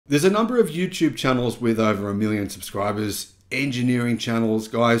There's a number of YouTube channels with over 1 million subscribers, engineering channels,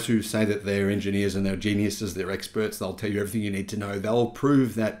 guys who say that they're engineers and they're geniuses, they're experts, they'll tell you everything you need to know. They'll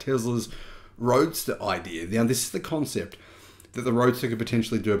prove that Tesla's Roadster idea. Now, this is the concept that the Roadster could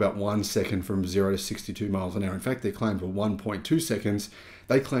potentially do about 1 second from 0 to 62 miles an hour. In fact, their claims were 1.2 seconds.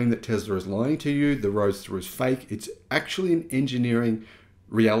 They claim that Tesla is lying to you. The Roadster is fake. It's actually an engineering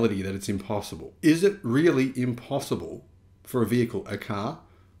reality that it's impossible. Is it really impossible for a vehicle, a car,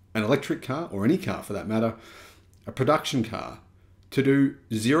 an electric car, or any car for that matter, a production car, to do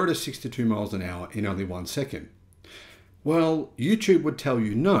 0 to 62 miles an hour in only 1 second? Well, YouTube would tell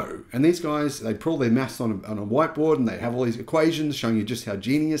you no. And these guys, they put all their maths on a whiteboard and they have all these equations showing you just how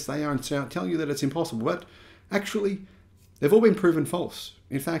genius they are and telling you that it's impossible. But actually, they've all been proven false.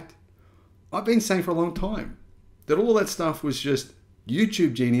 In fact, I've been saying for a long time that all that stuff was just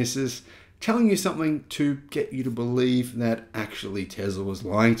YouTube geniuses telling you something to get you to believe that actually Tesla was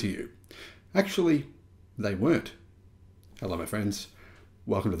lying to you. Actually, they weren't. Hello, my friends.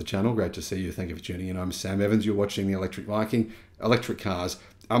 Welcome to the channel. Great to see you. Thank you for tuning in. I'm Sam Evans. You're watching the Electric Viking. Electric cars.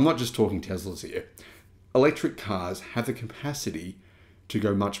 I'm not just talking Teslas here. Electric cars have the capacity to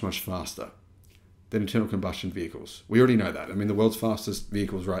go much, much faster than internal combustion vehicles. We already know that. I mean, the world's fastest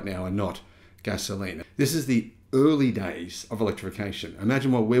vehicles right now are not gasoline. This is the early days of electrification.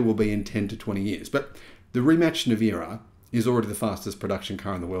 Imagine what we will be in 10 to 20 years. But the rematch Navira is already the fastest production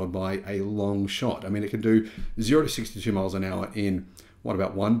car in the world by a long shot. I mean, it can do 0 to 62 miles an hour in, what,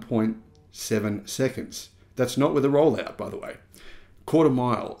 about 1.7 seconds. That's not with a rollout, by the way. Quarter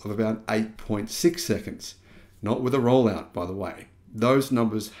mile of about 8.6 seconds. Not with a rollout, by the way. Those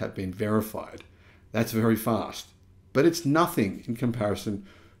numbers have been verified. That's very fast. But it's nothing in comparison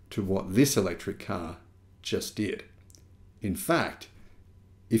to what this electric car just did. In fact,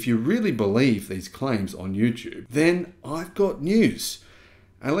 if you really believe these claims on YouTube, then I've got news.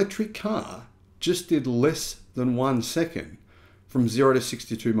 An electric car just did less than 1 second from 0 to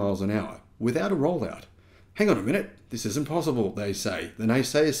 62 miles an hour without a rollout. Hang on a minute, this isn't possible, they say. The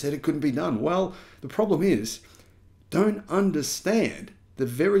naysayers said it couldn't be done. Well, the problem is, don't understand the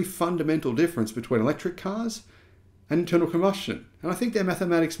very fundamental difference between electric cars and internal combustion. And I think their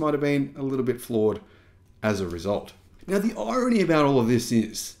mathematics might have been a little bit flawed as a result. Now, the irony about all of this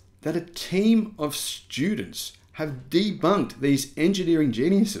is that a team of students have debunked these engineering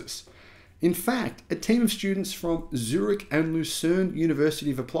geniuses. In fact, a team of students from Zurich and Lucerne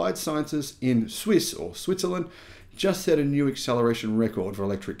University of Applied Sciences in Switzerland just set a new acceleration record for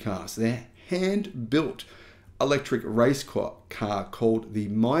electric cars. Their hand-built electric race car called the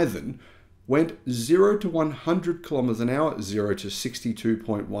Mythen went 0 to 100 kilometers an hour, 0 to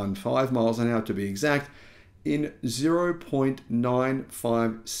 62.15 miles an hour to be exact, in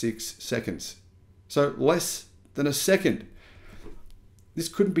 0.956 seconds. So less than a second. This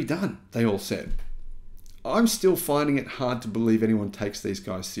couldn't be done, they all said. I'm still finding it hard to believe anyone takes these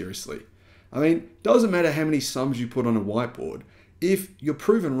guys seriously. I mean, doesn't matter how many sums you put on a whiteboard. If you're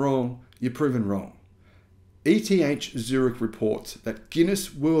proven wrong, you're proven wrong. ETH Zurich reports that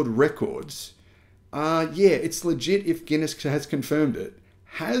Guinness World Records, yeah, it's legit if Guinness has confirmed it,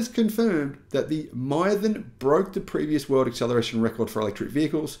 has confirmed that the Mythen broke the previous world acceleration record for electric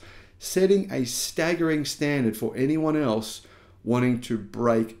vehicles, setting a staggering standard for anyone else wanting to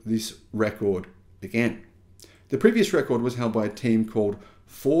break this record again. The previous record was held by a team called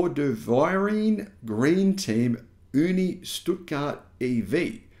For de Viren Green Team Uni Stuttgart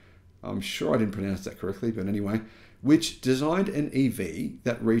EV. I'm sure I didn't pronounce that correctly, but anyway, which designed an EV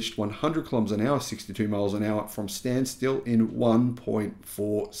that reached 100 kilometers an hour, 62 miles an hour from standstill in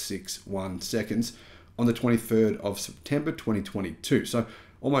 1.461 seconds on the 23rd of September 2022. So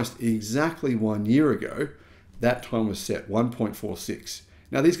almost exactly 1 year ago, that time was set, 1.46.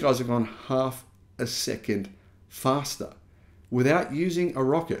 Now these guys have gone half a second faster without using a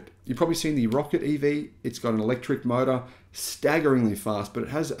rocket. You've probably seen the Rocket EV. It's got an electric motor, staggeringly fast, but it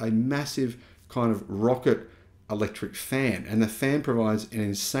has a massive kind of rocket electric fan, and the fan provides an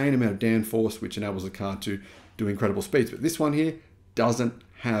insane amount of downforce, which enables the car to do incredible speeds. But this one here doesn't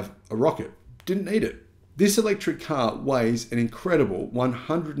have a rocket. Didn't need it. This electric car weighs an incredible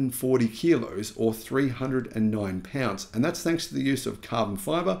 140 kilos or 309 pounds, and that's thanks to the use of carbon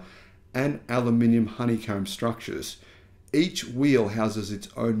fiber and aluminium honeycomb structures. Each wheel houses its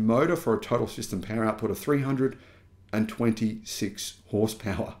own motor for a total system power output of 326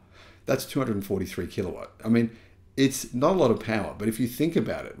 horsepower. That's 243 kilowatt. I mean, it's not a lot of power, but if you think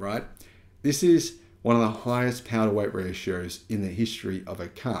about it, right? This is one of the highest power to weight ratios in the history of a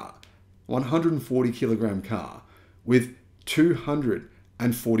car. 140 kilogram car with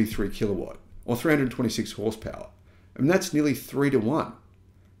 243 kilowatt or 326 horsepower. I mean, that's nearly 3 to 1.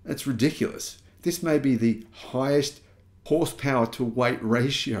 That's ridiculous. This may be the highest horsepower to weight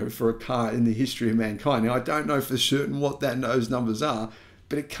ratio for a car in the history of mankind. Now, I don't know for certain what those numbers are,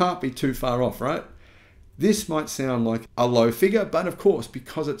 but it can't be too far off, right? This might sound like a low figure, but of course,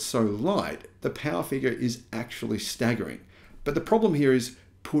 because it's so light, the power figure is actually staggering. But the problem here is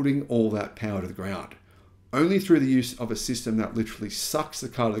putting all that power to the ground. Only through the use of a system that literally sucks the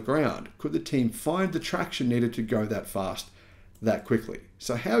car to the ground could the team find the traction needed to go that fast, that quickly.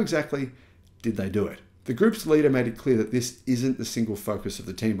 So how exactly did they do it? The group's leader made it clear that this isn't the single focus of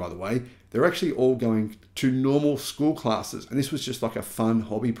the team, by the way. They're actually all going to normal school classes, and this was just like a fun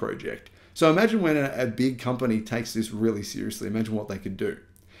hobby project. So imagine when a big company takes this really seriously, imagine what they could do.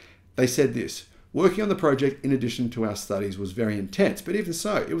 They said this: working on the project in addition to our studies was very intense, but even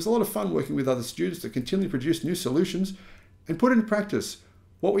so, it was a lot of fun working with other students to continually produce new solutions and put into practice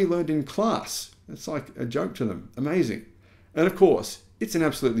what we learned in class. It's like a joke to them. Amazing. And of course, it's an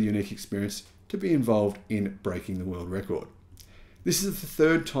absolutely unique experience to be involved in breaking the world record. This is the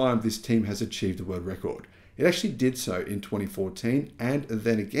third time this team has achieved the world record. It actually did so in 2014, and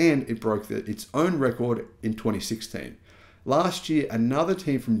then again, it broke its own record in 2016. Last year, another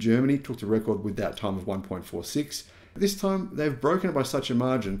team from Germany took the record with that time of 1.46. This time, they've broken it by such a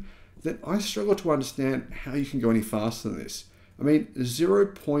margin that I struggle to understand how you can go any faster than this. I mean,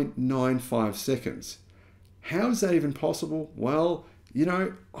 0.95 seconds. How is that even possible? Well,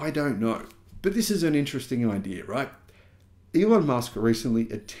 I don't know. But this is an interesting idea, right? Elon Musk recently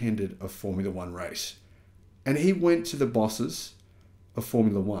attended a Formula One race, and he went to the bosses of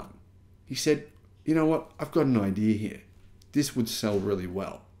Formula One. He said, you know what? I've got an idea here. This would sell really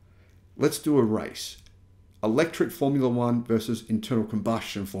well. Let's do a race. Electric Formula One versus internal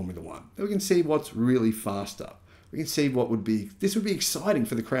combustion Formula One. Then we can see what's really faster. We can see this would be exciting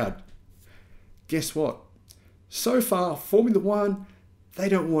for the crowd. Guess what? So far, Formula One, they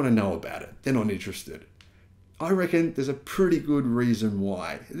don't want to know about it. They're not interested. I reckon there's a pretty good reason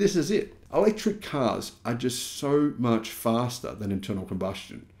why. This is it. Electric cars are just so much faster than internal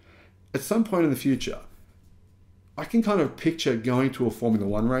combustion. At some point in the future, I can kind of picture going to a Formula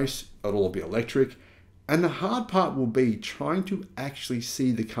One race. It'll all be electric. And the hard part will be trying to actually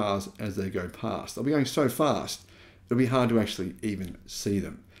see the cars as they go past. They'll be going so fast, it'll be hard to actually even see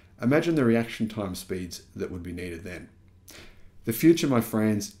them. Imagine the reaction time speeds that would be needed then. The future, my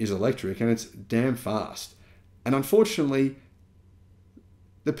friends, is electric, and it's damn fast. And unfortunately,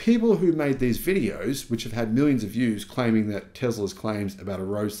 the people who made these videos, which have had millions of views, claiming that Tesla's claims about a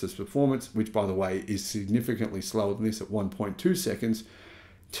Roadster's performance, which by the way is significantly slower than this at 1.2 seconds,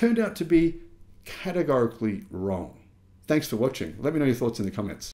 turned out to be categorically wrong. Thanks for watching. Let me know your thoughts in the comments.